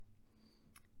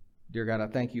Dear God, I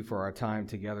thank you for our time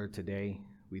together today.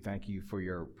 We thank you for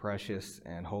your precious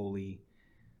and holy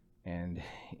and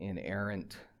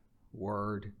inerrant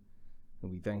word. And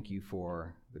we thank you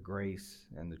for the grace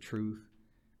and the truth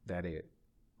that it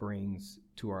brings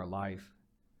to our life.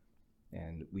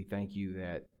 And we thank you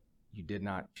that you did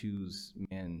not choose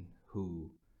men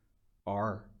who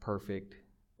are perfect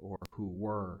or who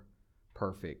were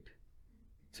perfect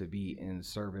to be in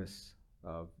service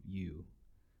of you.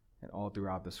 And all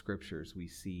throughout the scriptures, we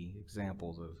see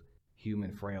examples of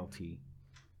human frailty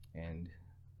and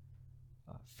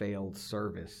failed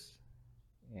service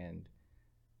and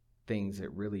things that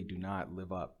really do not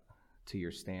live up to your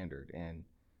standard. And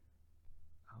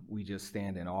we just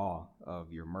stand in awe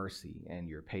of your mercy and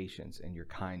your patience and your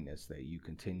kindness that you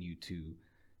continue to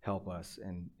help us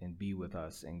and be with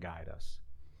us and guide us.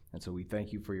 And so we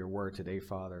thank you for your word today,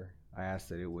 Father. I ask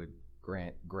that it would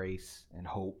grant grace and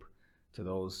hope to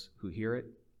those who hear it,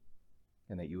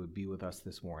 and that you would be with us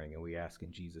this morning. And we ask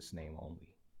in Jesus' name only.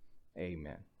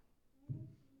 Amen.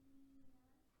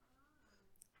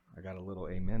 I got a little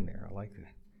amen there. I like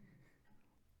that.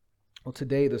 Well,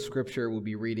 today the scripture we'll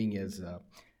be reading is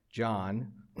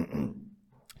John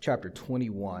chapter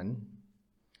 21,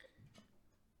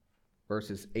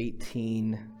 verses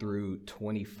 18 through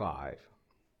 25.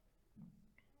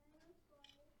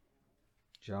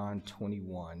 John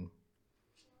 21.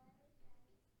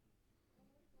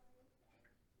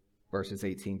 Verses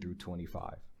 18 through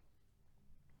 25.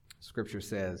 Scripture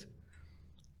says,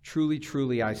 "Truly,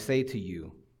 truly, I say to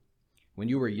you, when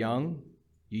you were young,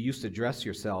 you used to dress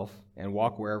yourself and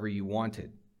walk wherever you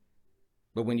wanted.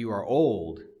 But when you are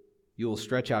old, you will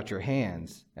stretch out your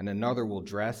hands, and another will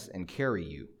dress and carry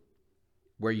you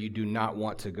where you do not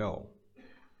want to go."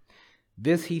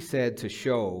 This he said to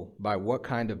show by what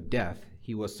kind of death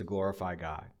he was to glorify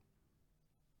God.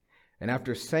 And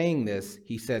after saying this,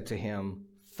 he said to him,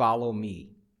 "Follow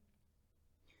me."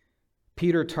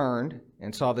 Peter turned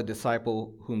and saw the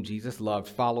disciple whom Jesus loved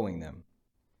following them,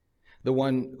 the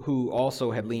one who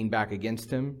also had leaned back against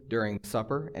him during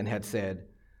supper and had said,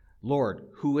 "Lord,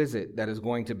 who is it that is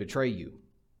going to betray you?"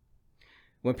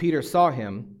 When Peter saw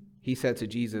him, he said to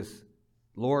Jesus,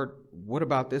 "Lord, what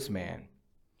about this man?"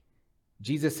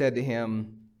 Jesus said to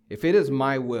him, "If it is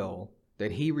my will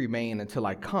that he remain until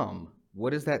I come,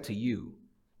 what is that to you?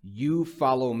 You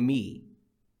follow me."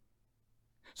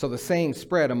 So the saying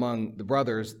spread among the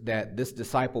brothers that this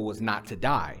disciple was not to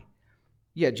die.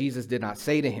 Yet Jesus did not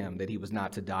say to him that he was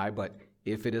not to die, but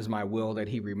if it is my will that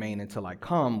he remain until I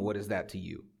come, what is that to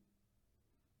you?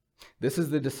 This is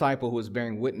the disciple who is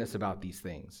bearing witness about these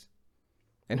things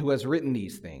and who has written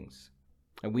these things.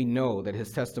 And we know that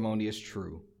his testimony is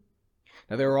true.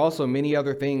 Now there are also many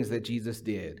other things that Jesus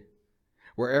did.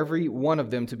 Were every one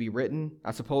of them to be written,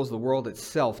 I suppose the world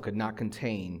itself could not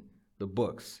contain the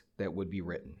books that would be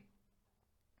written.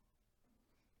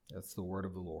 That's the word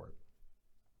of the Lord.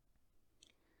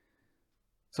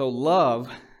 So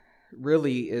love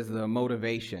really is the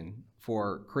motivation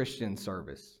for Christian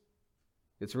service.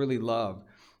 It's really love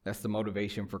that's the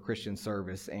motivation for Christian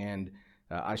service. And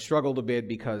I struggled a bit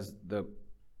because the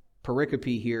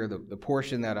pericope here, the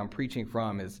portion that I'm preaching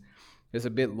from is a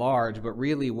bit large, but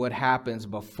really what happens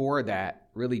before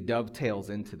that really dovetails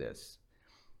into this.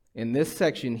 In this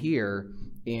section here,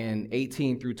 in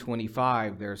 18 through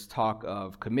 25, there's talk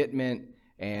of commitment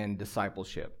and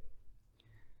discipleship.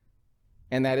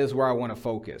 And that is where I want to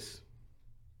focus.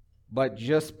 But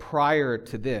just prior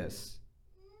to this,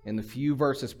 in the few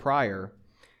verses prior,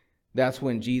 that's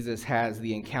when Jesus has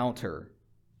the encounter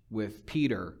with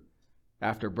Peter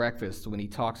after breakfast when he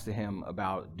talks to him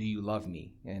about, "Do you love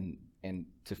me?" and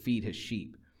to feed his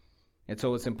sheep. And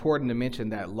so it's important to mention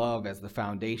that love as the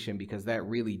foundation because that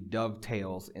really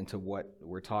dovetails into what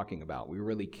we're talking about. We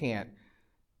really can't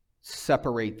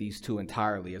separate these two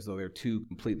entirely as though they're two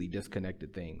completely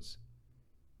disconnected things.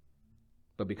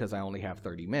 But because I only have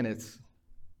 30 minutes,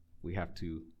 we have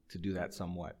to do that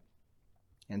somewhat.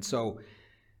 And so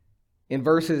in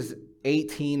verses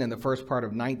 18 and the first part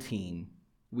of 19,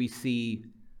 we see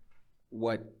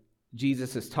what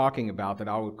Jesus is talking about that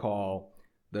I would call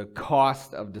the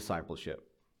cost of discipleship.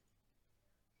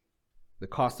 The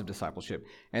cost of discipleship.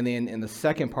 And then in the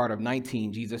second part of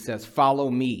 19, Jesus says, "Follow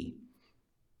me."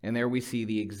 And there we see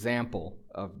the example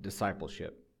of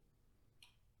discipleship.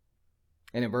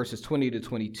 And in verses 20 to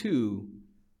 22,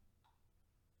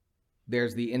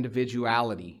 there's the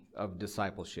individuality of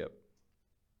discipleship.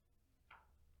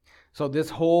 So this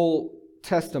whole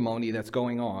testimony that's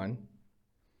going on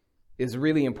is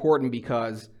really important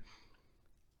because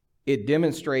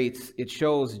it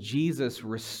shows Jesus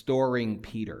restoring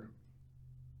Peter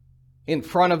in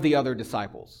front of the other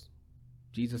disciples.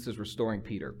 Jesus is restoring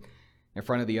Peter in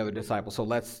front of the other disciples. So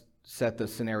let's set the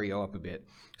scenario up a bit.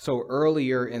 So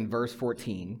earlier in verse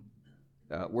 14,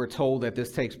 we're told that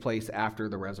this takes place after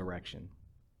the resurrection.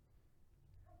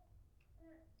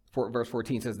 Verse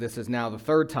 14 says, "This is now the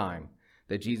third time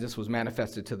that Jesus was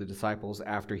manifested to the disciples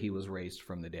after he was raised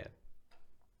from the dead."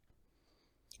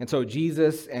 And so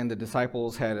Jesus and the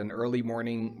disciples had an early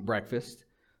morning breakfast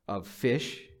of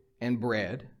fish and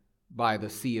bread by the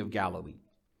Sea of Galilee.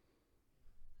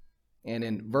 And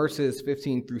in verses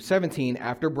 15 through 17,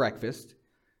 after breakfast,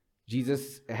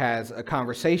 Jesus has a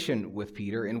conversation with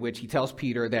Peter in which he tells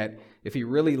Peter that if he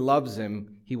really loves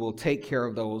him, he will take care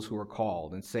of those who are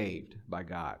called and saved by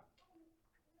God,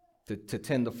 to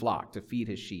tend the flock, to feed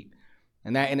his sheep.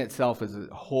 And that in itself is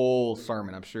a whole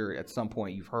sermon. I'm sure at some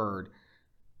point you've heard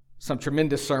some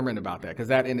tremendous sermon about that, because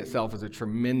that in itself is a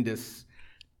tremendous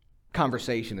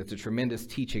conversation. It's a tremendous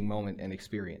teaching moment and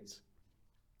experience.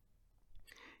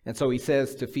 And so he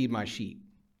says to feed my sheep.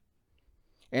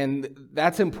 And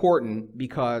that's important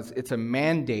because it's a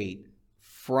mandate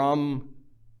from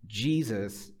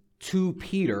Jesus to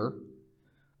Peter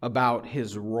about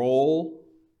his role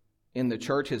in the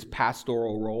church, his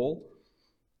pastoral role,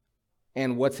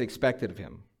 and what's expected of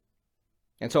him.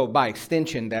 And so by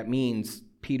extension, that means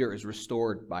Peter is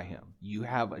restored by him. You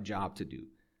have a job to do.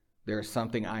 There is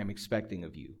something I am expecting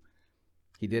of you.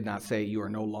 He did not say you are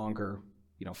no longer,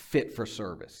 fit for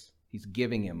service. He's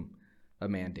giving him a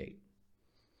mandate.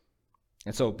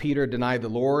 And so Peter denied the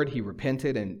Lord, he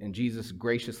repented, and Jesus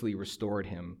graciously restored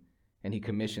him, and he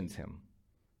commissions him.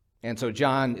 And so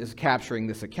John is capturing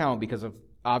this account because of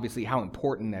obviously how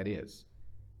important that is.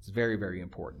 It's very, very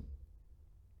important.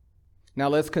 Now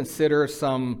let's consider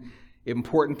some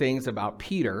important things about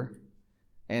Peter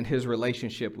and his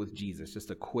relationship with Jesus. Just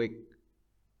a quick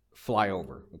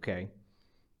flyover, okay?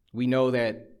 We know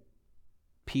that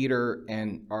Peter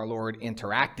and our Lord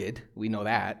interacted. We know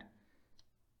that.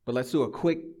 But let's do a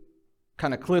quick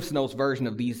kind of Cliff's Notes version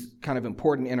of these kind of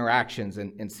important interactions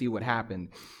and see what happened.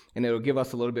 And it'll give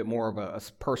us a little bit more of a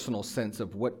personal sense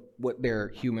of what their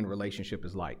human relationship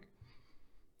is like.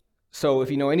 So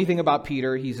if you know anything about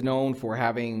Peter, he's known for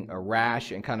having a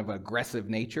rash and kind of aggressive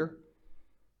nature,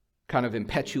 kind of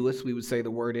impetuous, we would say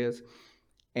the word is.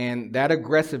 And that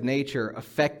aggressive nature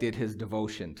affected his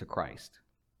devotion to Christ.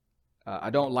 I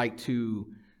don't like to,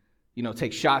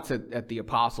 take shots at the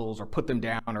apostles or put them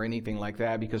down or anything like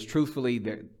that, because truthfully,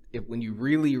 when you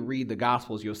really read the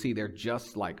Gospels, you'll see they're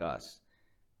just like us.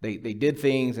 They did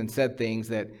things and said things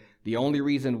that the only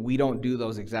reason we don't do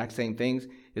those exact same things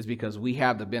is because we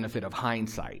have the benefit of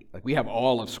hindsight. Like, we have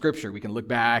all of Scripture. We can look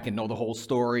back and know the whole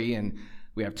story, and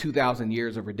we have 2,000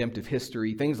 years of redemptive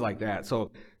history, things like that.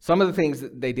 So some of the things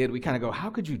that they did, we kind of go,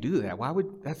 how could you do that?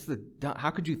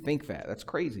 How could you think that? That's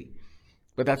crazy.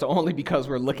 But that's only because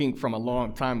we're looking from a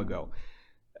long time ago.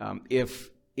 If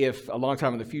a long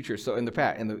time in the future, so in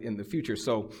the future,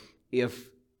 so if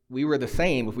we were the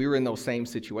same, if we were in those same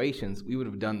situations, we would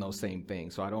have done those same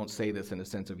things. So I don't say this in the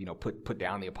sense of, put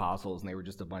down the apostles and they were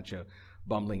just a bunch of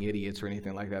bumbling idiots or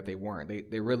anything like that. They weren't.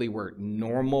 They really were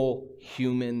normal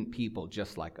human people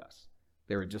just like us.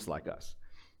 They were just like us.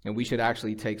 And we should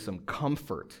actually take some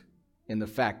comfort in the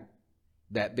fact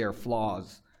that their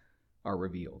flaws are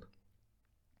revealed.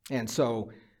 And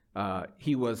so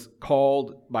he was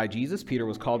called by Jesus. Peter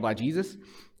was called by Jesus.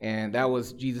 And that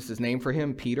was Jesus' name for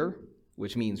him, Peter,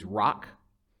 which means rock.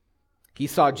 He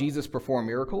saw Jesus perform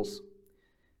miracles.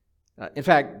 In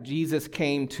fact, Jesus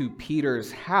came to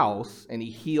Peter's house and he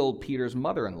healed Peter's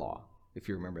mother-in-law, if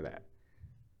you remember that.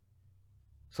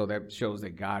 So that shows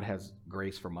that God has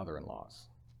grace for mother-in-laws.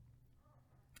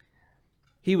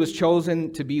 He was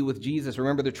chosen to be with Jesus.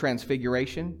 Remember the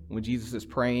transfiguration when Jesus is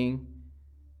praying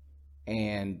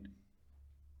and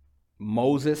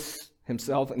Moses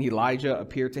himself and Elijah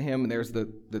appear to him, and there's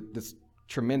this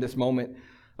tremendous moment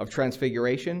of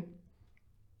transfiguration.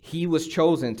 He was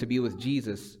chosen to be with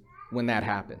Jesus when that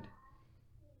happened,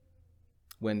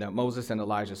 when Moses and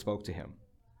Elijah spoke to him.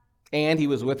 And he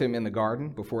was with him in the garden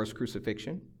before his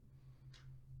crucifixion.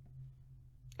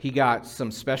 He got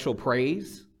some special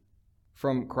praise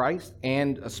from Christ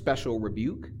and a special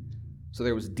rebuke. So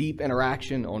there was deep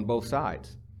interaction on both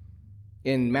sides.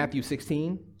 In Matthew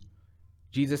 16,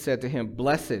 Jesus said to him,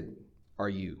 "Blessed are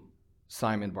you,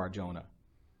 Simon Bar-Jonah,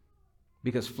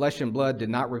 because flesh and blood did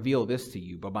not reveal this to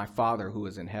you, but my Father who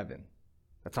is in heaven."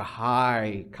 That's a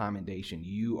high commendation.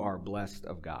 You are blessed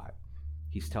of God.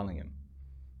 He's telling him.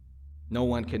 No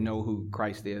one can know who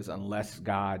Christ is unless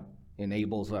God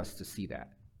enables us to see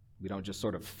that. We don't just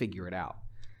sort of figure it out.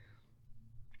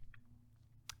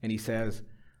 And he says,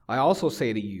 "I also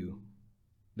say to you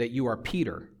that you are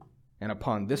Peter, and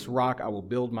upon this rock I will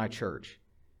build my church,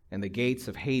 and the gates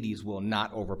of Hades will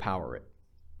not overpower it.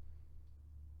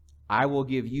 I will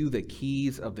give you the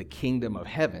keys of the kingdom of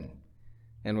heaven,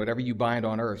 and whatever you bind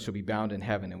on earth shall be bound in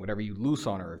heaven, and whatever you loose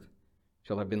on earth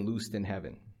shall have been loosed in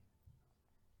heaven.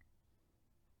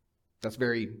 That's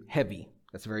very heavy.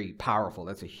 That's very powerful.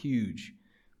 That's a huge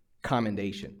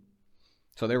commendation.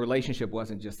 So their relationship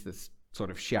wasn't just this sort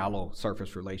of shallow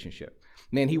surface relationship.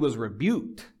 Man, he was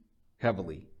rebuked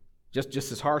heavily, just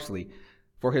as harshly,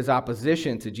 for his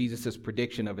opposition to Jesus'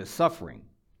 prediction of his suffering.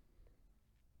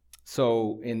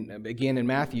 So again in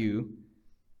Matthew,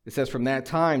 it says, from that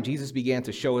time, Jesus began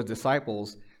to show his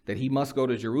disciples that he must go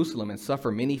to Jerusalem and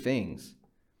suffer many things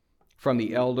from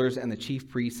the elders and the chief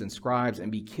priests and scribes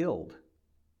and be killed,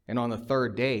 and on the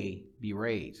third day be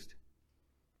raised.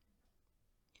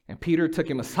 And Peter took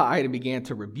him aside and began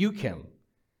to rebuke him,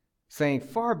 saying,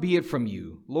 far be it from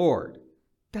you, Lord,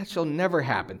 that shall never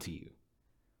happen to you.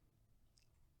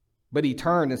 But he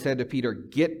turned and said to Peter,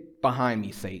 get behind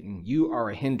me, Satan. You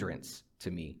are a hindrance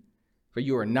to me, for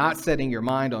you are not setting your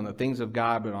mind on the things of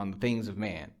God, but on the things of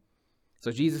man.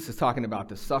 So Jesus is talking about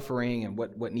the suffering and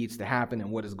what needs to happen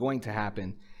and what is going to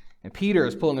happen. And Peter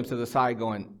is pulling him to the side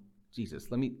going,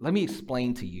 Jesus, let me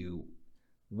explain to you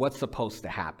what's supposed to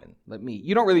happen.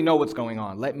 You don't really know what's going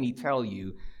on. Let me tell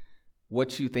you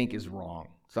what you think is wrong.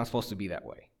 It's not supposed to be that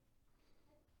way.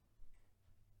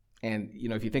 And,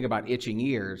 if you think about itching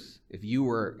ears, if you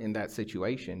were in that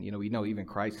situation, we know even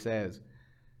Christ says,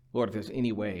 Lord, if there's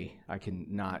any way I can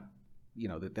not,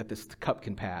 that this cup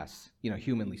can pass,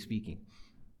 humanly speaking.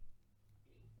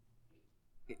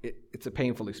 It's a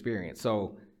painful experience.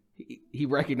 So he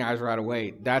recognized right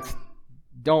away, I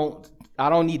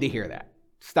don't need to hear that.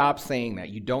 Stop saying that.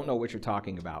 You don't know what you're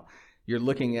talking about. You're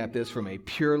looking at this from a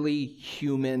purely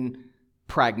human,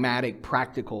 pragmatic,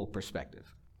 practical perspective.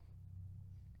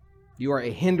 You are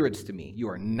a hindrance to me. You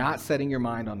are not setting your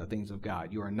mind on the things of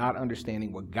God. You are not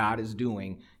understanding what God is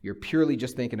doing. You're purely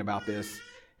just thinking about this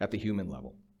at the human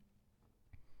level.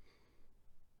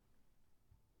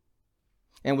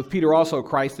 And with Peter also,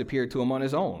 Christ appeared to him on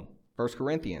his own. 1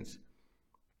 Corinthians.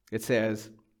 It says,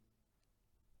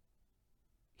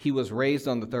 he was raised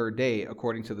on the third day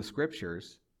according to the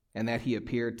scriptures, and that he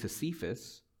appeared to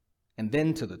Cephas and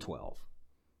then to the 12.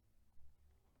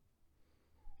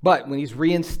 But when he's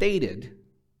reinstated,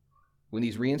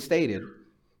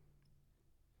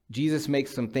 Jesus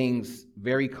makes some things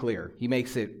very clear. He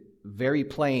makes it very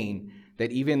plain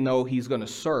that even though he's going to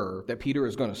serve, that Peter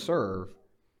is going to serve,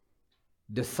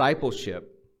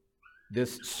 discipleship,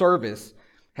 this service,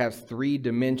 has three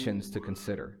dimensions to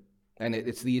consider. And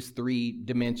it's these three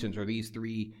dimensions or these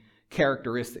three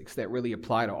characteristics that really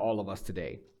apply to all of us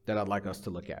today that I'd like us to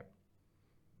look at.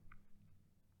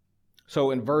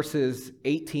 So in verses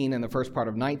 18 and the first part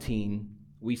of 19,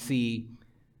 we see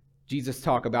Jesus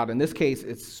talk about, in this case,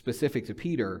 it's specific to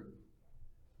Peter,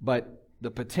 but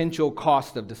the potential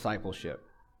cost of discipleship.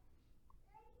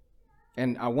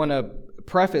 And I want to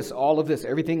preface all of this,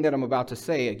 everything that I'm about to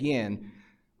say, again,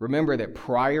 remember that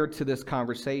prior to this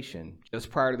conversation, just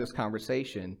prior to this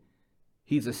conversation,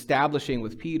 he's establishing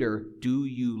with Peter, do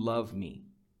you love me?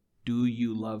 Do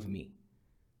you love me?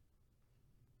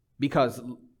 Because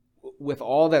with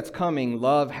all that's coming,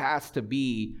 love has to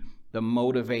be the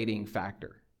motivating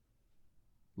factor.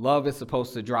 Love is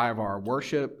supposed to drive our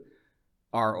worship,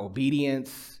 our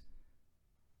obedience,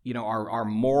 our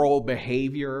moral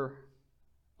behavior,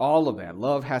 all of that.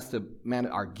 Love has to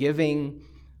manage our giving,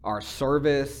 our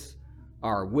service,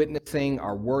 our witnessing,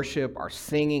 our worship, our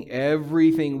singing,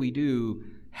 everything we do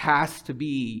has to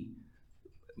be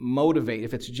motivated.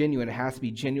 If it's genuine, it has to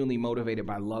be genuinely motivated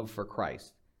by love for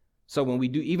Christ. So when we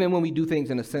do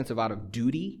things in a sense of out of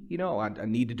duty, I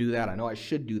need to do that, I know I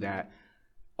should do that.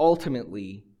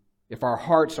 Ultimately, if our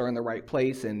hearts are in the right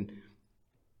place and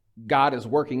God is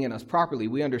working in us properly,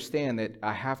 we understand that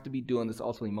I have to be doing this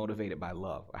ultimately motivated by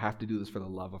love. I have to do this for the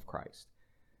love of Christ.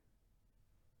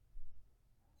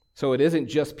 So it isn't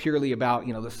just purely about,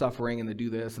 the suffering and the do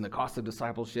this and the cost of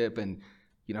discipleship and,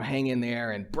 hang in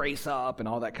there and brace up and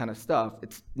all that kind of stuff.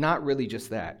 It's not really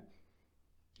just that.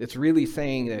 It's really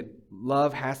saying that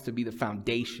love has to be the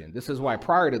foundation. This is why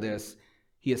prior to this,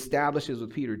 he establishes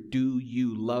with Peter, do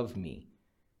you love me?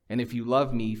 And if you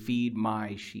love me, feed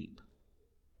my sheep.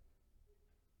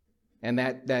 And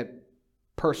that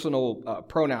personal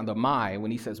pronoun, the my, when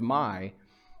he says my,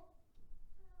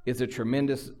 is a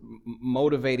tremendous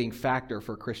motivating factor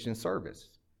for Christian service.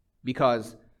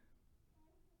 Because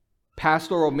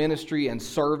pastoral ministry and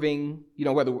serving,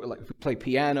 whether if we play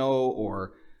piano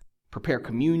or prepare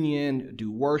communion,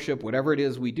 do worship, whatever it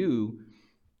is we do,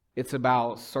 it's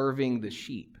about serving the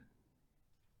sheep.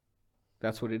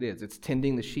 That's what it is. It's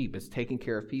tending the sheep. It's taking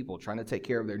care of people, trying to take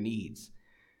care of their needs.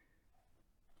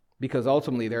 Because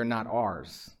ultimately, they're not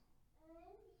ours.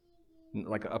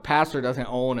 Like a pastor doesn't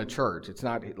own a church. It's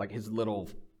not like his little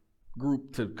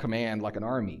group to command like an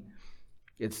army.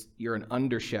 You're an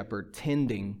under shepherd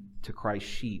tending to Christ's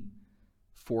sheep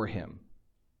for him.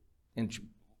 And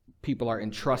people are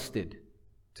entrusted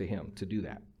to him to do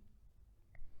that.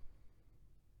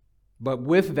 But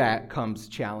with that comes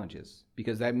challenges,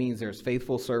 because that means there's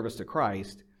faithful service to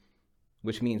Christ,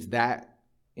 which means that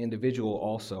individual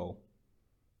also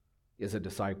is a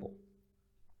disciple.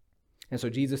 And so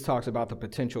Jesus talks about the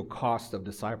potential cost of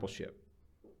discipleship.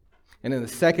 And in the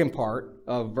second part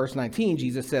of verse 19,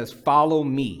 Jesus says, "Follow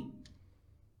me."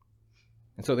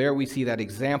 And so there we see that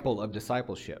example of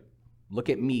discipleship. Look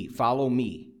at me, follow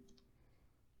me.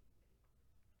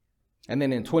 And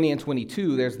then in 20 and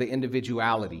 22, there's the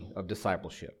individuality of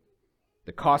discipleship.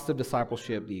 The cost of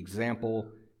discipleship, the example,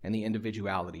 and the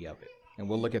individuality of it. And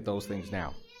we'll look at those things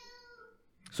now.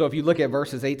 So if you look at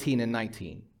verses 18 and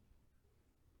 19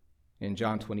 in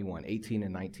John 21, 18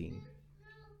 and 19.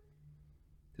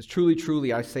 It says, "Truly,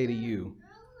 truly, I say to you,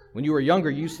 when you were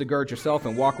younger, you used to gird yourself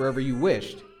and walk wherever you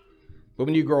wished. But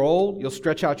when you grow old, you'll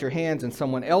stretch out your hands and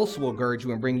someone else will gird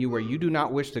you and bring you where you do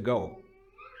not wish to go."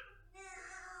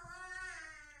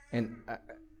 And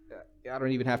I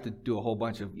don't even have to do a whole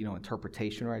bunch of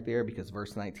interpretation right there, because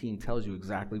verse 19 tells you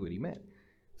exactly what he meant.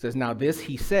 It says, "Now this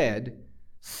he said,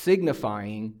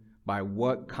 signifying by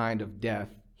what kind of death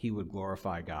he would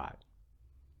glorify God."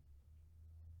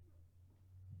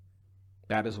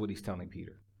 That is what he's telling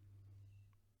Peter.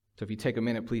 So if you take a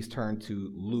minute, please turn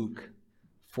to Luke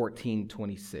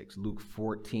 14:26. Luke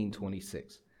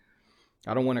 14:26.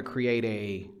 I don't want to create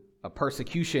a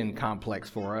persecution complex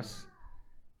for us.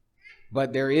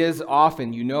 But there is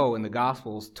often, in the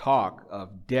Gospels, talk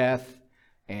of death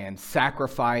and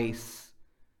sacrifice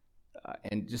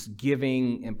and just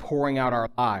giving and pouring out our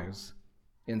lives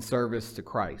in service to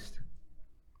Christ.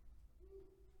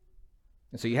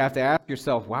 And so you have to ask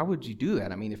yourself, why would you do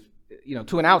that? I mean,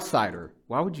 to an outsider,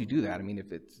 why would you do that? I mean,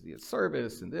 if it's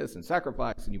service and this and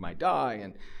sacrifice and you might die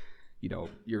and,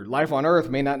 your life on earth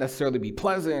may not necessarily be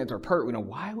pleasant or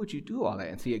why would you do all that?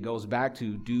 And see, it goes back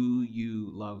to, do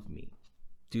you love me?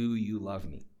 Do you love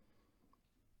me?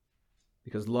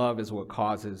 Because love is what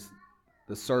causes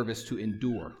the service to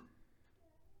endure.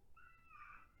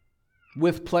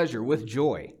 With pleasure, with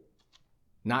joy.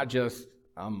 Not just,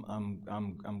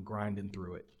 I'm grinding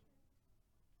through it.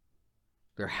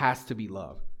 There has to be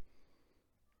love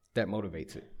that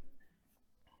motivates it.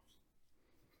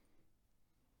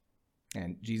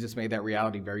 And Jesus made that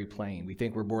reality very plain. We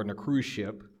think we're aboard a cruise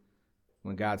ship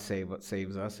when God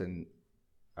saves us, and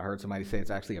I heard somebody say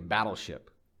it's actually a battleship.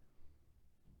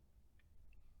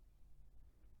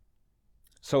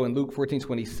 So in Luke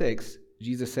 14:26,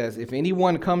 Jesus says, "If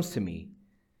anyone comes to me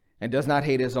and does not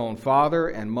hate his own father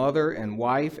and mother and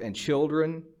wife and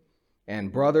children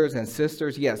and brothers and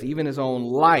sisters, yes, even his own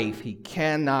life, he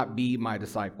cannot be my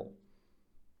disciple."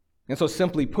 And so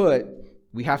simply put,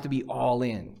 we have to be all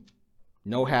in.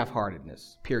 No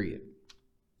half-heartedness, period.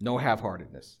 No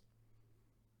half-heartedness.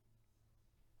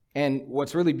 And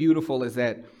what's really beautiful is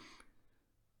that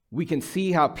we can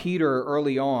see how Peter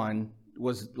early on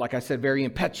was, like I said, very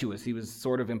impetuous. He was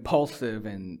sort of impulsive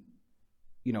and,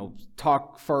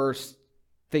 talk first,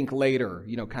 think later,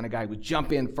 kind of guy. He would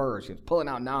jump in first. He was pulling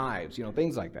out knives,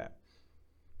 things like that.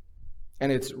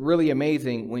 And it's really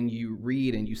amazing when you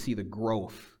read and you see the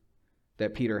growth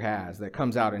that Peter has that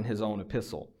comes out in his own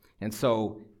epistle. And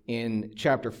so in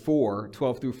chapter 4,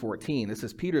 12 through 14, this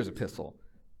is Peter's epistle.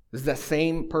 This is that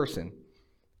same person.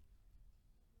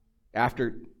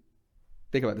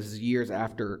 Think about this, is years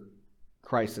after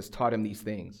Christ has taught him these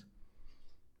things.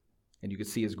 And you can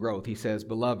see his growth. He says,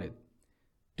 "Beloved,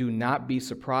 do not be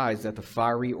surprised at the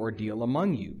fiery ordeal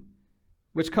among you,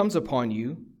 which comes upon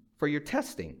you for your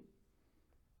testing,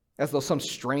 as though some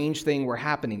strange thing were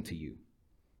happening to you.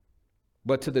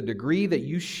 But to the degree that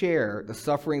you share the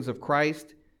sufferings of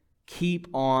Christ, keep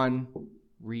on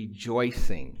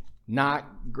rejoicing."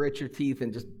 Not grit your teeth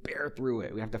and just bear through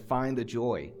it. We have to find the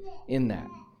joy in that.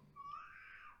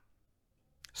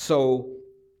 So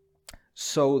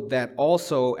that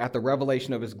also at the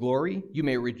revelation of his glory, you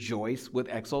may rejoice with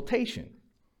exultation.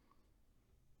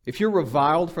 If you're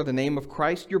reviled for the name of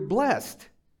Christ, you're blessed,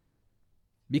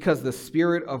 because the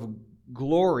Spirit of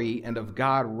glory and of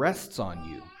God rests on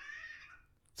you.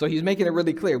 So he's making it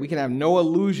really clear. We can have no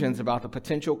illusions about the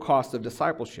potential cost of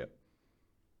discipleship.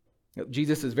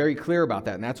 Jesus is very clear about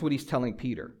that, and that's what he's telling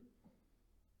Peter.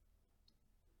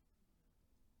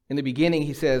 In the beginning,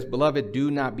 he says, "Beloved, do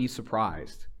not be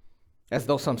surprised as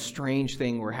though some strange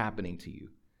thing were happening to you.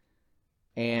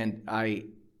 And I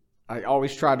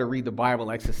always try to read the Bible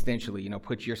existentially,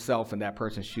 put yourself in that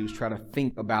person's shoes, try to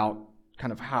think about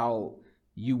kind of how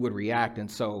you would react. And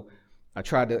so I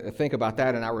tried to think about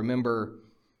that, and I remember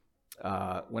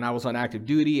when I was on active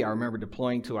duty, I remember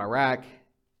deploying to Iraq,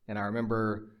 and I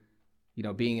remember,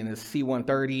 being in this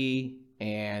C-130,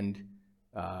 and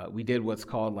we did what's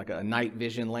called like a night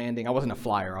vision landing. I wasn't a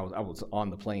flyer. I was on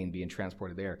the plane being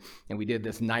transported there, and we did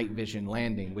this night vision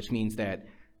landing, which means that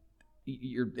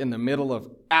you're in the middle of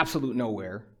absolute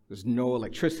nowhere. There's no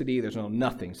electricity. There's no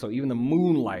nothing. So even the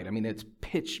moonlight, it's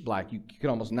pitch black. You can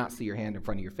almost not see your hand in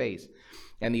front of your face.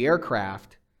 And the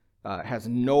aircraft has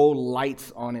no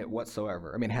lights on it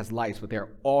whatsoever. It has lights, but they're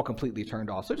all completely turned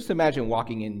off. So just imagine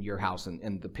walking in your house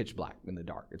in the pitch black, in the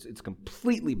dark. It's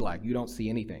completely black. You don't see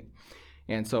anything.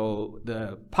 And so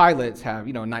the pilots have,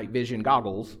 night vision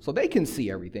goggles, so they can see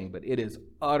everything, but it is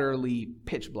utterly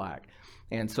pitch black.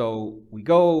 And so we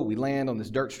land on this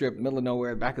dirt strip, middle of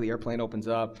nowhere, the back of the airplane opens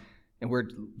up, and we're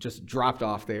just dropped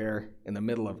off there in the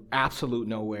middle of absolute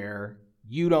nowhere.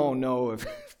 You don't know if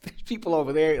there's people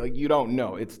over there, you don't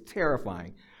know. It's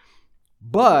terrifying.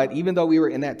 But even though we were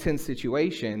in that tense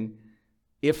situation,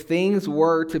 if things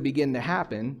were to begin to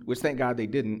happen, which thank God they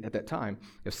didn't at that time,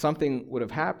 if something would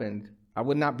have happened, I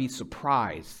would not be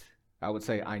surprised. I would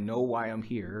say, I know why I'm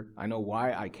here. I know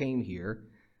why I came here.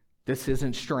 This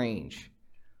isn't strange.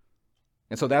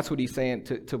 And so that's what he's saying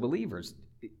to believers.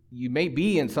 You may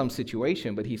be in some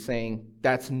situation, but he's saying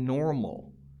that's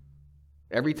normal.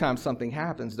 Every time something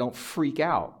happens, don't freak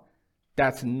out.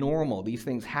 That's normal. These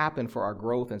things happen for our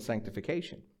growth and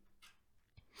sanctification.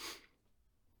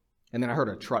 And then I heard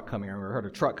a truck coming.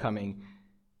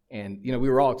 And, we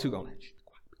were all too going, quiet.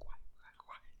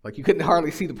 Like you couldn't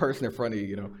hardly see the person in front of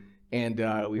you,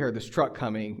 And we heard this truck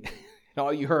coming, and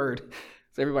all you heard,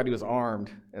 so everybody was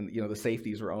armed, and the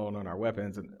safeties were on our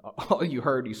weapons, and all you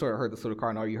sort of heard this little car,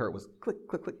 and all you heard was click,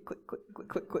 click, click, click, click, click,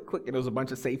 click, click, click, and there was a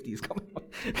bunch of safeties coming up.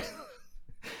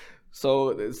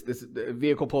 So this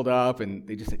vehicle pulled up, and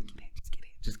they just said,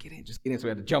 just get in. So we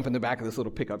had to jump in the back of this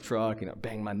little pickup truck,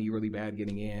 bang my knee really bad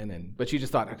getting in, but you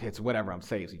just thought, okay, it's whatever, I'm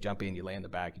safe. So you jump in, you lay in the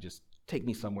back, you just take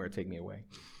me somewhere, take me away.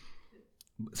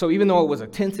 So even though it was a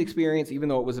tense experience, even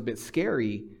though it was a bit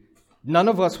scary, none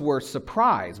of us were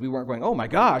surprised. We weren't going, oh my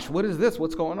gosh, what is this?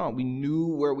 What's going on? We knew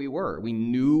where we were. We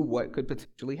knew what could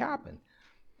potentially happen.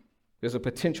 There's a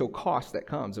potential cost that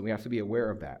comes, and we have to be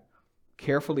aware of that.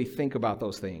 Carefully think about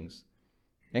those things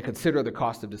and consider the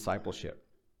cost of discipleship.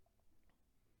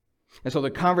 And so the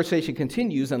conversation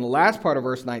continues, and the last part of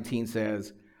verse 19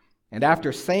 says, and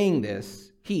after saying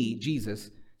this, he, Jesus,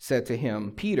 said to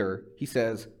him, Peter, he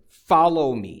says,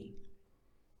 follow me.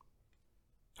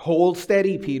 Hold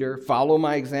steady, Peter. Follow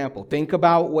my example. Think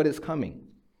about what is coming.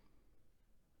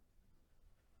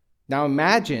 Now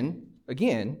imagine,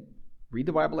 again, read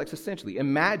the Bible existentially.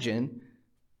 Imagine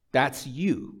that's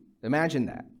you. Imagine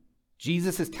that.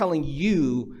 Jesus is telling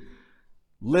you,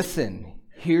 listen,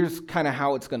 here's kind of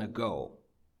how it's going to go.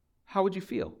 How would you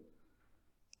feel?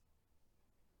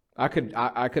 I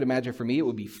could imagine for me it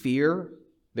would be fear.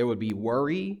 There would be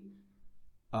worry.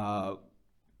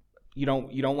 You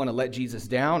don't want to let Jesus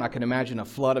down. I can imagine a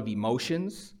flood of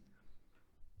emotions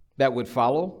that would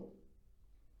follow.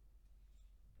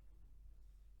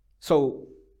 So,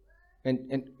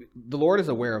 and the Lord is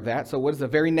aware of that. So what is the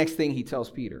very next thing he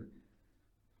tells Peter?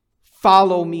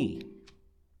 Follow me.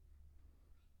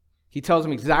 He tells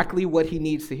him exactly what he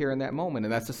needs to hear in that moment,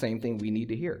 and that's the same thing we need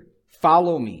to hear.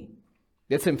 Follow me.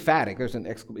 It's emphatic.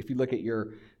 If you look at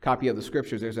your copy of the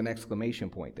scriptures, there's an exclamation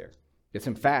point there. It's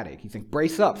emphatic. He's saying,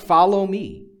 brace up, follow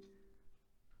me.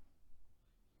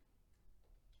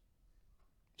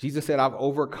 Jesus said, I've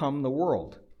overcome the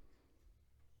world.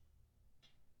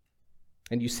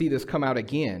 And you see this come out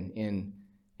again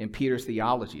in Peter's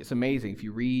theology. It's amazing. If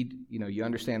you read, you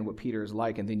understand what Peter is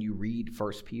like, and then you read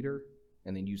 1 Peter,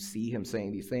 and then you see him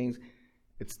saying these things,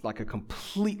 it's like a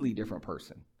completely different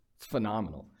person. It's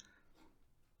phenomenal.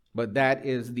 But that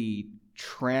is the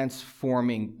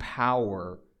transforming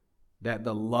power that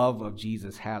the love of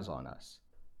Jesus has on us.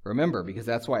 Remember, because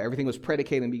that's why everything was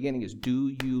predicated in the beginning is,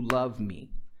 do you love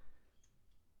me?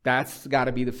 That's got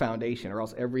to be the foundation, or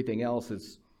else everything else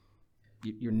is,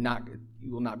 you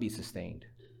will not be sustained.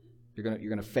 You're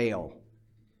going to fail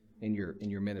in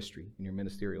your ministry, in your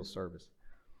ministerial service.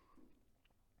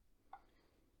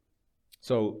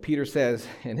 So Peter says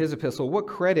in his epistle, what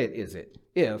credit is it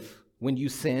if, when you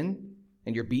sin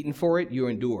and you're beaten for it, you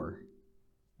endure?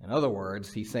 In other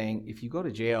words, he's saying, if you go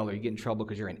to jail or you get in trouble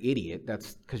because you're an idiot,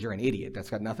 that's because you're an idiot. That's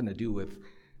got nothing to do with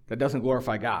That doesn't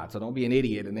glorify God. So don't be an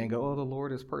idiot and then go, oh, the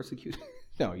Lord is persecuted.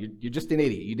 No, you're just an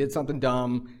idiot. You did something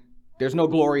dumb. There's no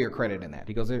glory or credit in that.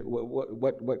 He goes,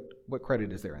 what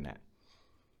credit is there in that?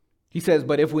 He says,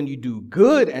 but if when you do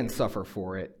good and suffer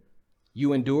for it,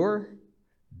 you endure,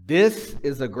 this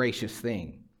is a gracious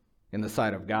thing in the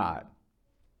sight of God.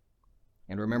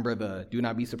 And remember the do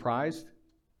not be surprised?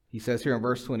 He says here in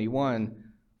verse 21,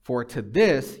 for to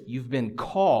this you've been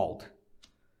called.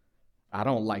 I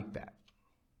don't like that.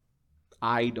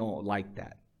 I don't like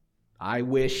that. I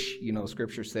wish,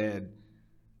 Scripture said,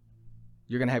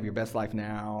 you're going to have your best life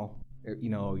now.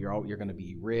 You're going to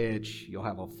be rich. You'll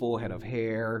have a full head of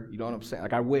hair. You know what I'm saying?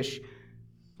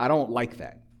 I don't like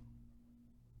that.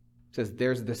 It says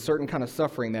there's this certain kind of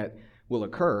suffering that will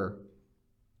occur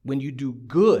when you do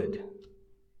good.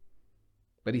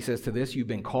 But he says to this, you've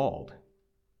been called.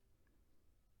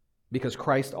 Because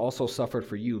Christ also suffered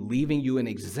for you, leaving you an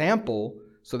example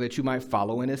so that you might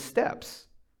follow in his steps.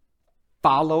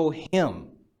 Follow him.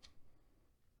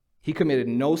 He committed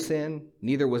no sin,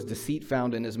 neither was deceit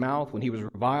found in his mouth. When he was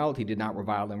reviled, he did not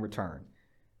revile in return.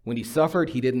 When he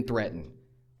suffered, he didn't threaten,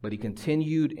 but he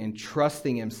continued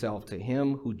entrusting himself to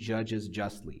him who judges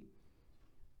justly.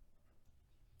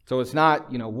 So it's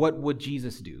not, what would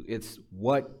Jesus do? It's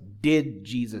what did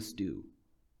Jesus do?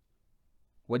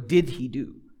 What did he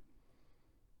do?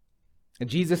 And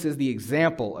Jesus is the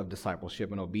example of discipleship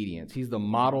and obedience. He's the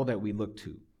model that we look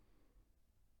to.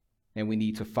 And we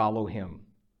need to follow him.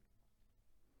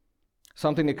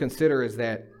 Something to consider is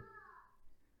that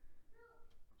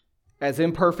as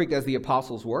imperfect as the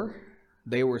apostles were,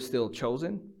 they were still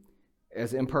chosen.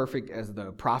 As imperfect as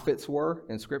the prophets were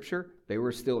in Scripture, they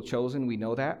were still chosen. We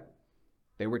know that.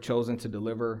 They were chosen to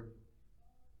deliver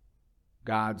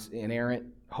God's inerrant,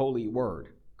 holy word,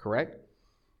 correct?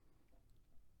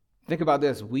 Think about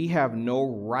this. We have no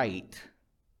right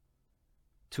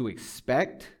to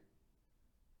expect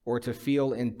or to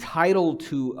feel entitled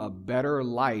to a better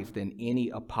life than any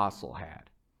apostle had.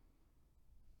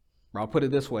 Or I'll put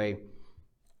it this way.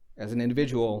 As an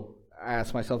individual, I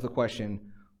ask myself the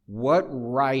question, what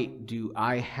right do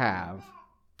I have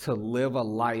to live a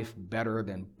life better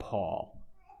than Paul?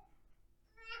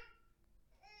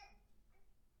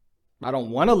 I don't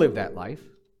want to live that life.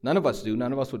 None of us do.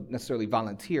 None of us would necessarily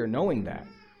volunteer knowing that.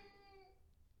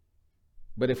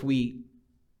 But if we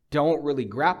don't really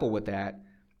grapple with that,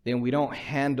 then we don't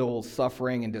handle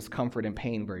suffering and discomfort and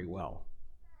pain very well.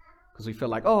 Because we feel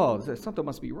like, oh, something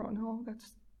must be wrong. No,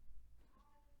 that's...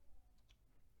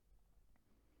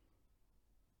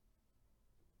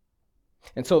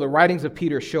 And so the writings of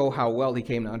Peter show how well he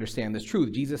came to understand this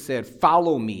truth. Jesus said,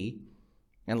 follow me,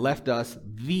 and left us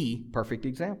the perfect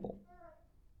example.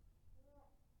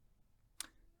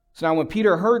 So now when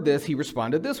Peter heard this, he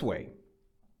responded this way.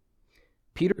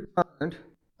 Peter turned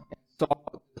and saw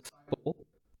the disciple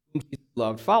whom Jesus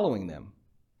loved following them.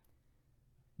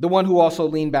 The one who also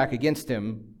leaned back against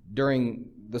him during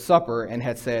the supper and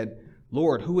had said,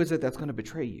 Lord, who is it that's going to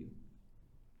betray you?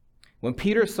 When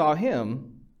Peter saw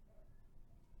him,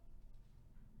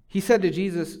 he said to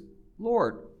Jesus,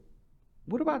 Lord,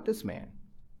 what about this man?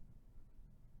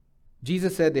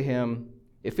 Jesus said to him,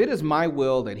 if it is my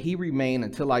will that he remain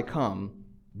until I come,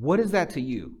 what is that to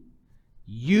you?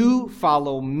 You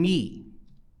follow me.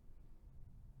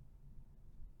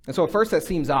 And so at first that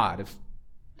seems odd. If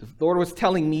the Lord was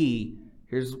telling me,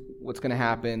 here's what's going to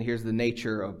happen, here's the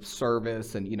nature of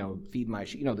service and, feed my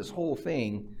sheep, this whole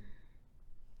thing,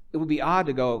 it would be odd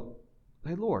to go,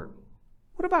 hey, Lord,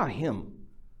 what about him?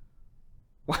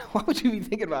 Why would you be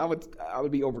thinking about I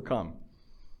would be overcome?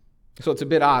 So it's a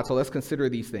bit odd. So let's consider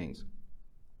these things.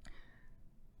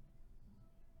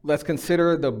 Let's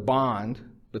consider the bond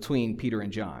between Peter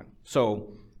and John.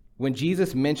 So when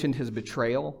Jesus mentioned his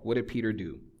betrayal, what did Peter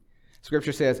do?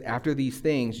 Scripture says, after these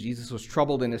things, Jesus was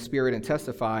troubled in his spirit and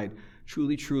testified,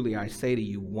 truly, truly, I say to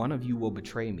you, one of you will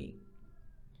betray me.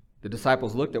 The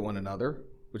disciples looked at one another,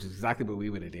 which is exactly what we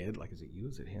would have did. Like, is it you?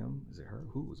 Is it him? Is it her?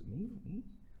 Who? Was it me? Me?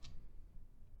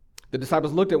 The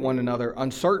disciples looked at one another,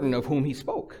 uncertain of whom he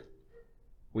spoke.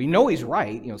 We know he's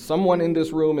right. Someone in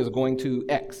this room is going to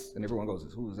X. And everyone goes,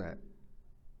 who is that?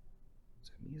 Is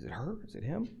it me? Is it her? Is it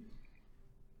him?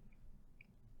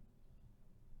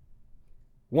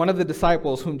 One of his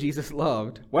disciples whom Jesus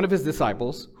loved,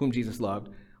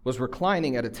 was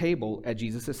reclining at a table at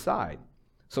Jesus' side.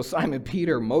 So Simon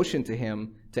Peter motioned to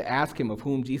him to ask him of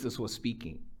whom Jesus was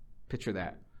speaking. Picture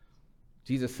that.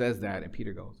 Jesus says that, and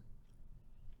Peter goes.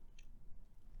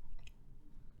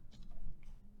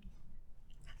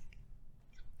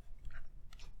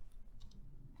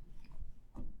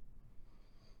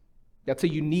 That's a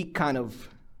unique kind of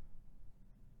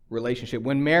relationship.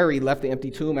 When Mary left the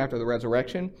empty tomb after the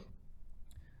resurrection,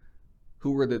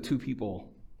 who were the two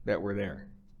people that were there?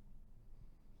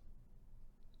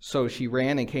 So she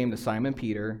ran and came to Simon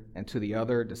Peter and to the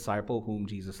other disciple whom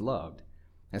Jesus loved,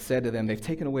 and said to them, "They've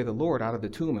taken away the Lord out of the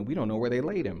tomb, and we don't know where they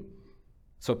laid him."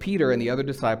 So Peter and the other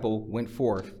disciple went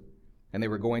forth, and they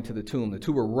were going to the tomb. The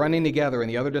two were running together, and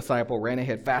the other disciple ran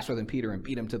ahead faster than Peter and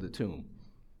beat him to the tomb.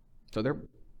 So they're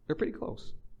pretty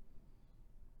close.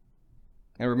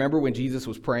 And remember when Jesus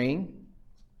was praying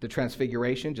the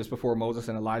transfiguration just before Moses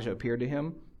and Elijah appeared to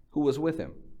him? Who was with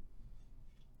him?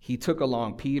 He took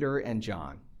along Peter and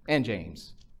John and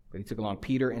James, but he took along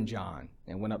Peter and John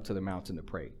and went up to the mountain to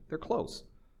pray. They're close.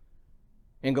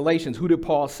 In Galatians, who did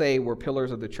Paul say were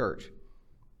pillars of the church?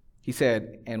 He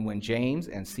said, "And when James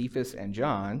and Cephas and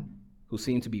John, who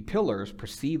seemed to be pillars,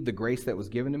 perceived the grace that was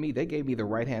given to me, they gave me the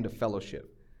right hand of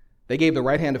fellowship. They gave the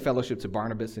right hand of fellowship to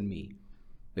Barnabas and me,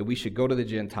 that we should go to the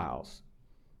Gentiles."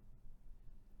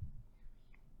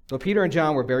 So Peter and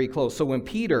John were very close. So when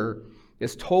Peter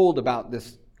is told about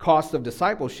this cost of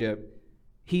discipleship,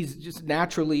 he's just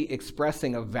naturally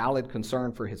expressing a valid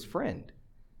concern for his friend.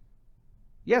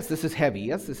 Yes, this is heavy.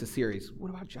 Yes, this is serious.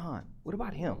 What about John? What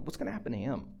about him? What's going to happen to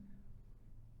him?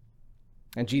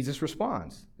 And Jesus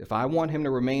responds, "If I want him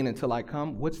to remain until I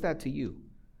come, what's that to you?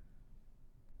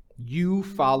 You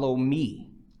follow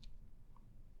me."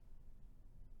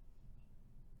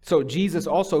 So Jesus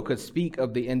also could speak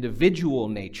of the individual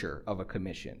nature of a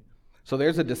commission. So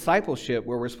there's a discipleship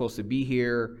where we're supposed to be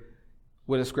here.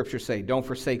 What does Scripture say? Don't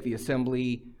forsake the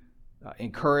assembly.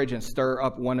 Encourage and stir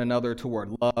up one another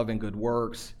toward love and good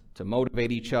works, to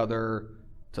motivate each other,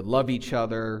 to love each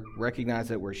other, recognize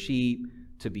that we're sheep,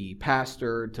 to be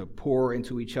pastored, to pour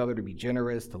into each other, to be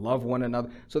generous, to love one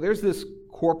another. So there's this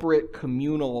corporate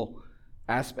communal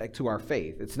aspect to our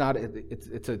faith.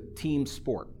 It's a team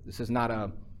sport. This is not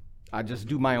I just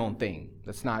do my own thing.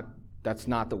 That's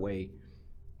not the way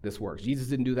this works. Jesus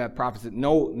didn't do that. Prophets,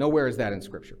 nowhere is that in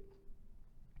Scripture.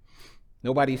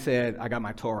 Nobody said, "I got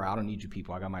my Torah. I don't need you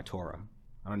people. I got my Torah.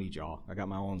 I don't need y'all. I got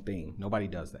my own thing." Nobody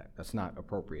does that. That's not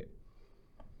appropriate.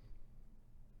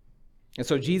 And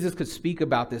so Jesus could speak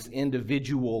about this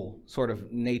individual sort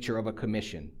of nature of a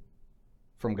commission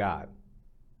from God.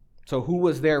 So who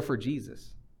was there for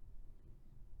Jesus?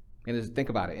 Think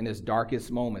about it. In his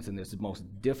darkest moments, in his most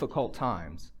difficult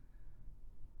times,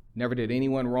 never did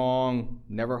anyone wrong,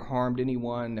 never harmed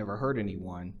anyone, never hurt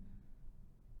anyone.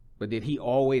 But did he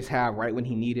always have, right when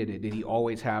he needed it, did he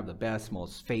always have the best,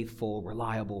 most faithful,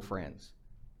 reliable friends?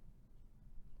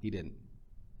 He didn't.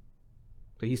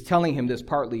 So he's telling him this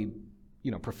partly,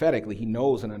 prophetically. He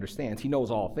knows and understands. He knows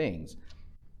all things.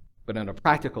 But on a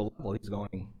practical level, he's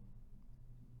going,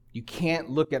 you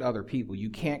can't look at other people. You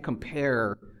can't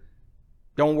compare.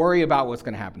 Don't worry about what's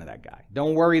going to happen to that guy.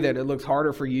 Don't worry that it looks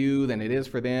harder for you than it is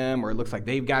for them, or it looks like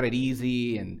they've got it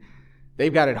easy and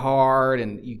they've got it hard,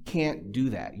 and you can't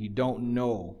do that. You don't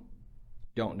know.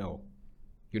 Don't know.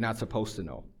 You're not supposed to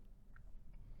know.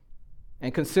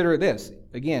 And consider this.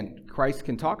 Again, Christ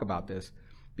can talk about this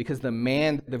because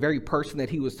the very person that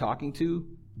he was talking to,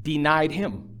 denied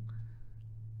him.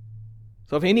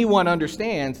 So if anyone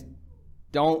understands,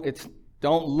 don't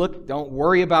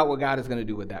worry about what God is going to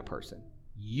do with that person.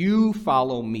 You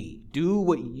follow me. Do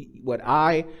what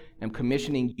I am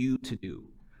commissioning you to do.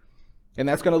 And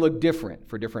that's going to look different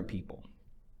for different people.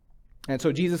 And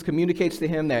so Jesus communicates to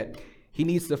him that he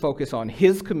needs to focus on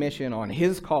his commission, on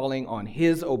his calling, on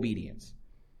his obedience.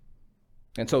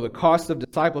 And so the cost of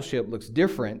discipleship looks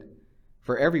different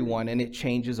for everyone, and it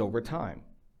changes over time.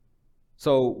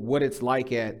 So what it's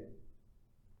like at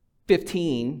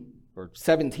 15 or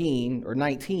 17 or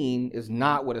 19 is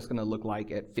not what it's going to look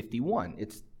like at 51.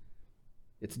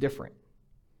 It's different.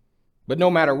 But no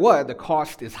matter what, the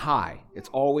cost is high. It's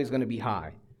always going to be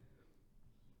high.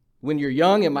 When you're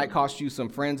young, it might cost you some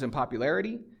friends and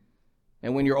popularity.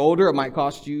 And when you're older, it might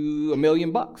cost you $1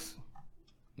 million.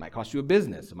 It might cost you a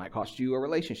business. It might cost you a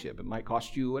relationship. It might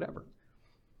cost you whatever.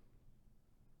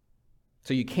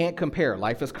 So you can't compare.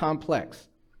 Life is complex.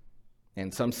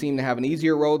 And some seem to have an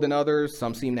easier road than others.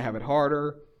 Some seem to have it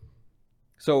harder.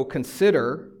 So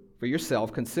consider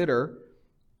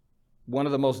one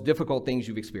of the most difficult things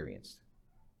you've experienced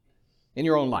in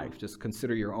your own life. Just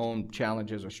consider your own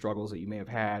challenges or struggles that you may have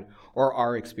had or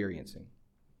are experiencing.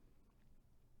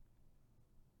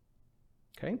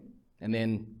 Okay? And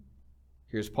then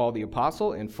here's Paul the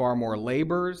Apostle, in far more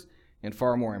labors, in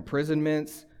far more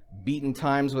imprisonments, beaten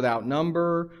times without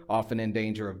number, often in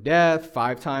danger of death.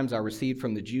 5 times I received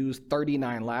from the Jews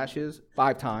 39 lashes,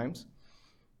 5 times.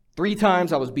 3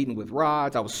 times I was beaten with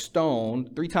rods. I was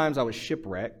stoned. 3 times I was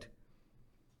shipwrecked.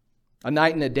 A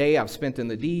night and a day I've spent in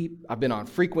the deep. I've been on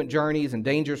frequent journeys and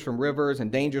dangers from rivers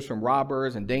and dangers from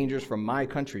robbers and dangers from my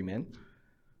countrymen.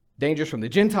 Dangers from the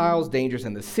Gentiles, dangers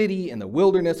in the city, in the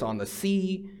wilderness, on the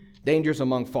sea, dangers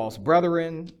among false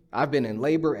brethren. I've been in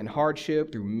labor and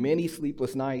hardship through many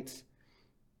sleepless nights,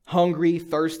 hungry,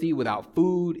 thirsty, without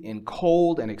food, in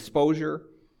cold and exposure.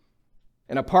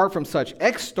 And apart from such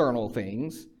external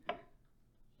things,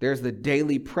 there's the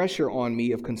daily pressure on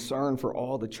me of concern for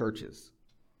all the churches.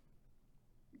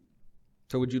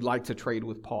 So would you like to trade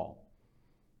with Paul?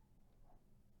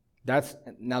 That's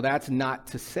not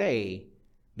to say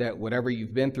that whatever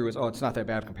you've been through is, it's not that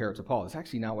bad compared to Paul. It's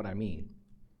actually not what I mean.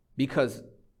 Because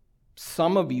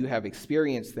some of you have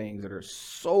experienced things that are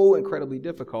so incredibly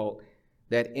difficult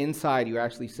that inside you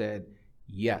actually said,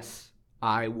 yes,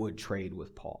 I would trade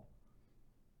with Paul.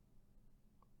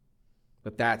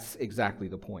 But that's exactly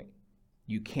the point.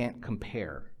 You can't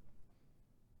compare.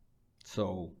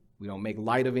 So we don't make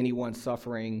light of anyone's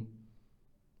suffering.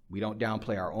 We don't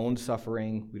downplay our own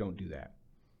suffering. We don't do that.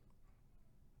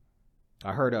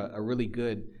 I heard a really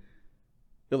good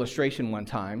illustration one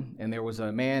time, and there was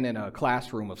a man in a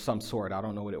classroom of some sort. I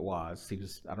don't know what it was. I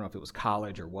don't know if it was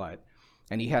college or what.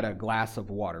 And he had a glass of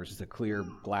water, just a clear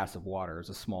glass of water. It was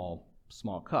a small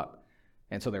cup.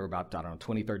 And so there were about,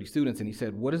 20, 30 students. And he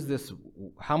said,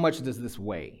 how much does this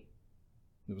weigh?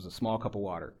 It was a small cup of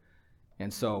water.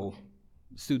 And so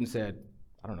the student said,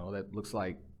 I don't know, that looks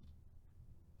like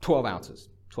 12 ounces.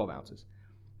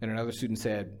 And another student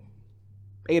said,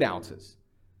 8 ounces.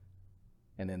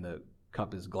 And then the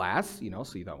cup is glass, so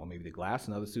you thought, well, maybe the glass.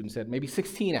 Another student said, maybe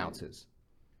 16 ounces.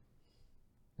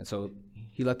 And so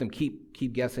he let them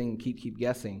keep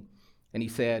guessing. And he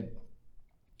said,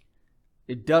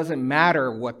 it doesn't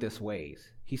matter what this weighs.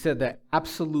 He said the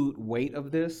absolute weight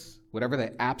of this, whatever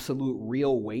the absolute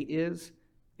real weight is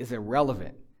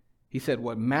irrelevant. He said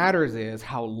what matters is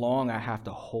how long I have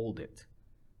to hold it.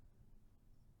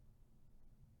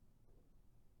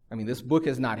 I mean, this book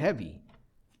is not heavy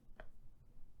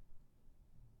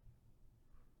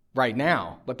right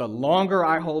now, but the longer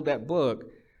I hold that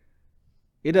book,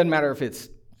 it doesn't matter if it's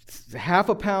half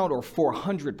a pound or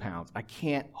 400 pounds. I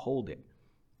can't hold it.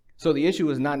 So the issue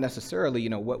is not necessarily,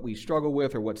 what we struggle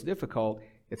with or what's difficult.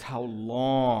 It's how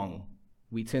long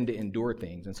we tend to endure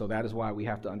things. And so that is why we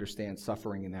have to understand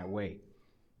suffering in that way.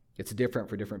 It's different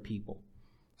for different people.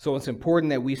 So it's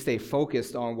important that we stay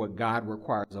focused on what God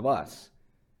requires of us.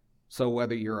 So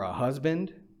whether you're a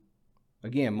husband,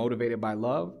 again, motivated by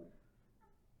love,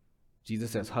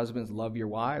 Jesus says, husbands, love your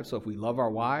wives. So if we love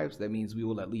our wives, that means we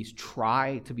will at least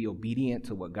try to be obedient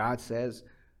to what God says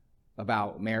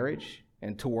about marriage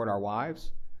and toward our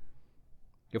wives.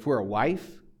 If we're a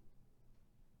wife,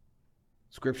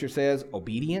 Scripture says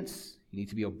obedience. You need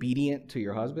to be obedient to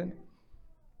your husband.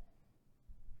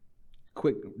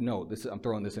 Quick note, I'm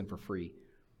throwing this in for free.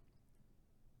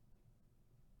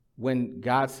 When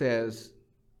God says,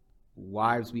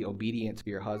 wives, be obedient to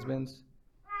your husbands,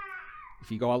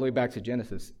 if you go all the way back to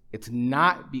Genesis, it's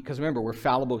not because, remember, we're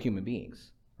fallible human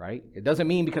beings, right? It doesn't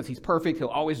mean because he's perfect, he'll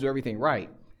always do everything right.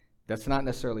 That's not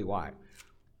necessarily why.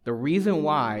 The reason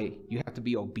why you have to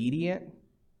be obedient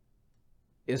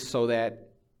is so that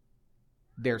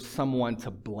there's someone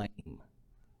to blame.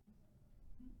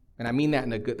 And I mean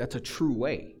that that's a true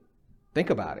way. Think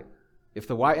about it. If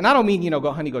the wife, and I don't mean,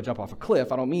 go jump off a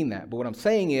cliff. I don't mean that. But what I'm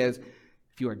saying is,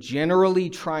 if you are generally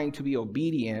trying to be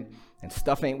obedient and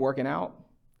stuff ain't working out,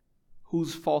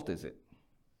 whose fault is it?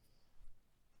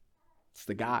 It's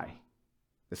the guy.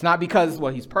 It's not because,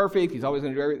 he's perfect, he's always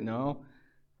going to do everything. No.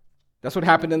 That's what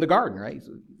happened in the garden, right?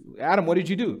 So, Adam, what did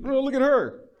you do? Oh, look at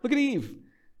her. Look at Eve.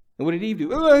 And what did Eve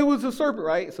do? Oh, it was a serpent,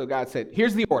 right? So God said,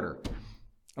 here's the order.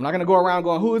 I'm not going to go around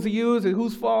going, who is it you? Is it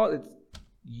whose fault? It's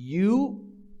you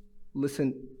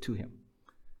listen to him.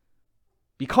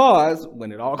 Because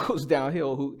when it all goes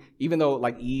downhill, even though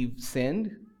Eve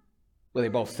sinned, well, they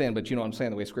both sinned, but you know what I'm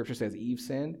saying, the way Scripture says Eve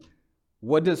sinned,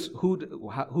 it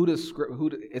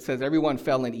says everyone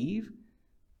fell in Eve?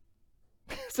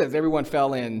 It says everyone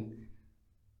fell in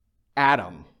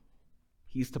Adam.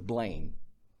 He's to blame.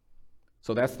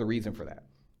 So that's the reason for that.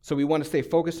 So we want to stay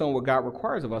focused on what God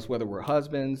requires of us, whether we're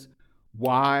husbands,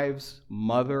 wives,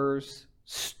 mothers,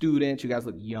 students. You guys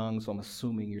look young, so I'm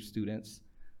assuming you're students.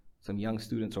 Some young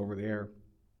students over there,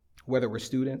 whether we're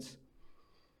students.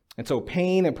 And so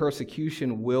pain and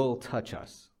persecution will touch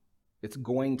us. It's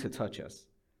going to touch us.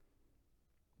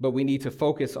 But we need to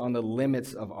focus on the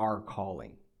limits of our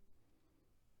calling.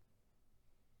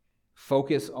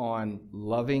 Focus on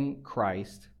loving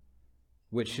Christ,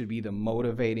 which should be the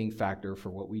motivating factor for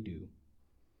what we do.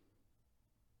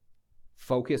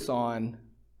 Focus on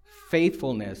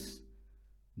faithfulness,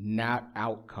 not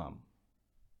outcome.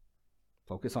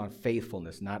 Focus on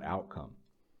faithfulness, not outcome.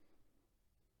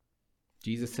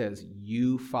 Jesus says,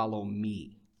 you follow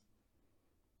me.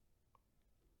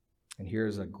 And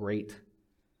here's a great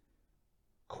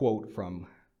quote from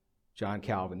John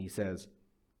Calvin. He says,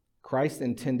 Christ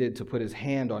intended to put his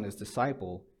hand on his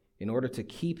disciple in order to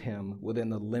keep him within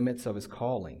the limits of his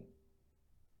calling.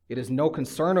 It is no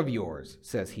concern of yours,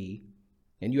 says he,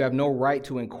 and you have no right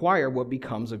to inquire what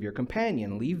becomes of your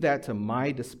companion. Leave that to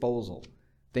my disposal.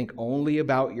 Think only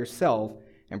about yourself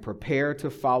and prepare to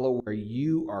follow where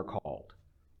you are called.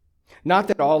 Not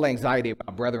that all anxiety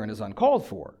about brethren is uncalled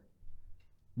for,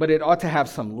 but it ought to have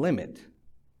some limit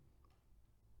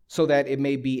so that it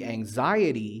may be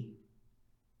anxiety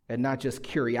and not just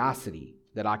curiosity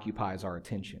that occupies our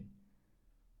attention.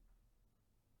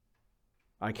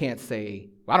 I can't say,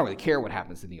 well, I don't really care what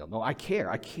happens to Neil. No, I care.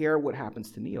 I care what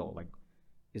happens to Neil. Like,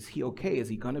 is he okay? Is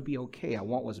he going to be okay? I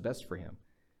want what's best for him.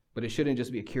 But it shouldn't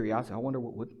just be a curiosity. I wonder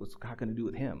what's God going to do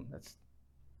with him.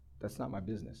 That's not my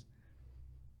business.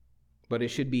 But it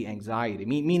should be anxiety.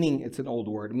 Meaning, it's an old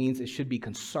word. It means it should be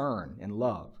concern and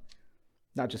love,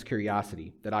 not just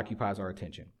curiosity that occupies our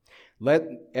attention. Let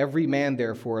every man,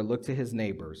 therefore, look to his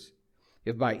neighbors,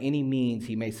 if by any means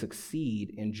he may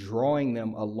succeed in drawing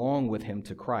them along with him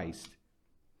to Christ,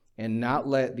 and not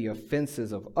let the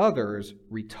offenses of others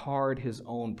retard his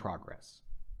own progress.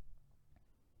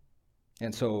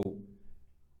 And so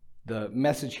the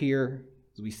message here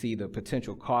is we see the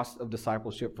potential cost of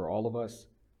discipleship for all of us,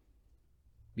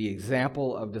 the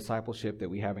example of discipleship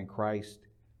that we have in Christ,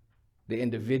 the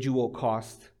individual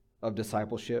cost of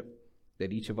discipleship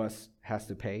that each of us has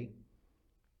to pay.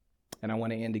 And I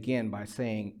want to end again by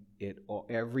saying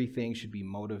everything should be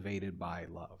motivated by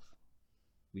love.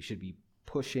 We should be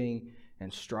pushing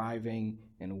and striving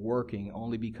and working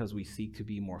only because we seek to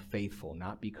be more faithful,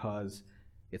 not because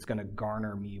it's going to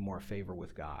garner me more favor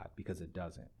with God, because it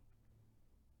doesn't.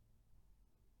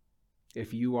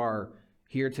 If you are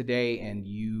here today and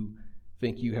you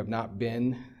think you have not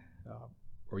been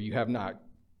or you have not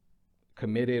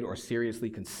committed or seriously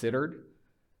considered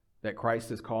that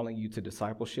Christ is calling you to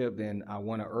discipleship, then I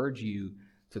want to urge you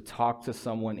to talk to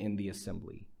someone in the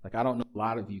assembly. Like, I don't know a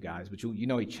lot of you guys, but you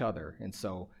know each other. And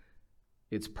so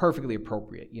it's perfectly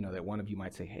appropriate, that one of you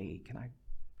might say, hey, can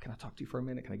I talk to you for a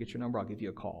minute? Can I get your number? I'll give you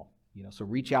a call. So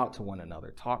reach out to one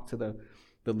another. Talk to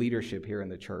the leadership here in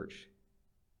the church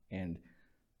and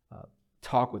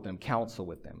talk with them, counsel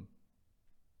with them,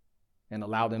 and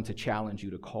allow them to challenge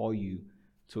you, to call you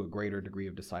to a greater degree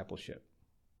of discipleship.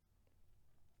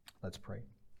 Let's pray.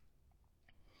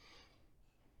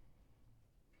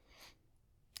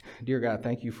 Dear God,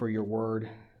 thank you for your word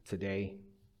today.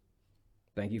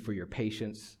 Thank you for your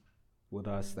patience with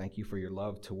us. Thank you for your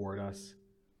love toward us.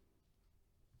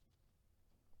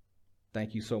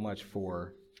 Thank you so much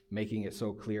for making it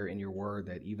so clear in your word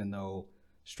that even though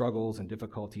struggles and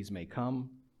difficulties may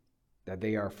come, that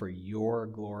they are for your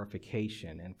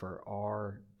glorification and for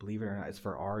our, believe it or not, it's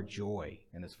for our joy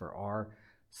and it's for our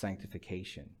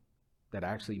sanctification that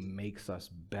actually makes us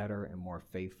better and more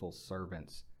faithful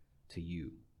servants to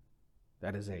you.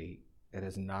 That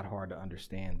is not hard to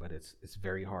understand, but it's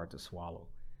very hard to swallow.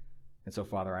 And so,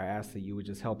 Father, I ask that you would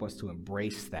just help us to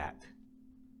embrace that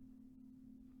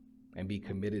and be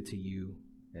committed to you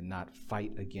and not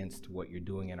fight against what you're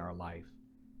doing in our life,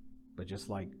 but just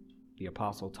like the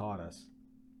apostle taught us,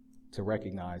 to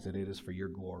recognize that it is for your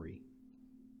glory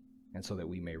and so that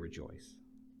we may rejoice.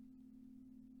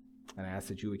 And I ask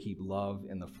that you would keep love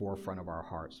in the forefront of our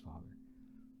hearts, Father.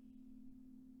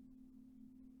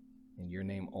 In your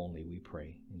name only we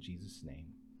pray. In Jesus' name,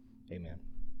 amen.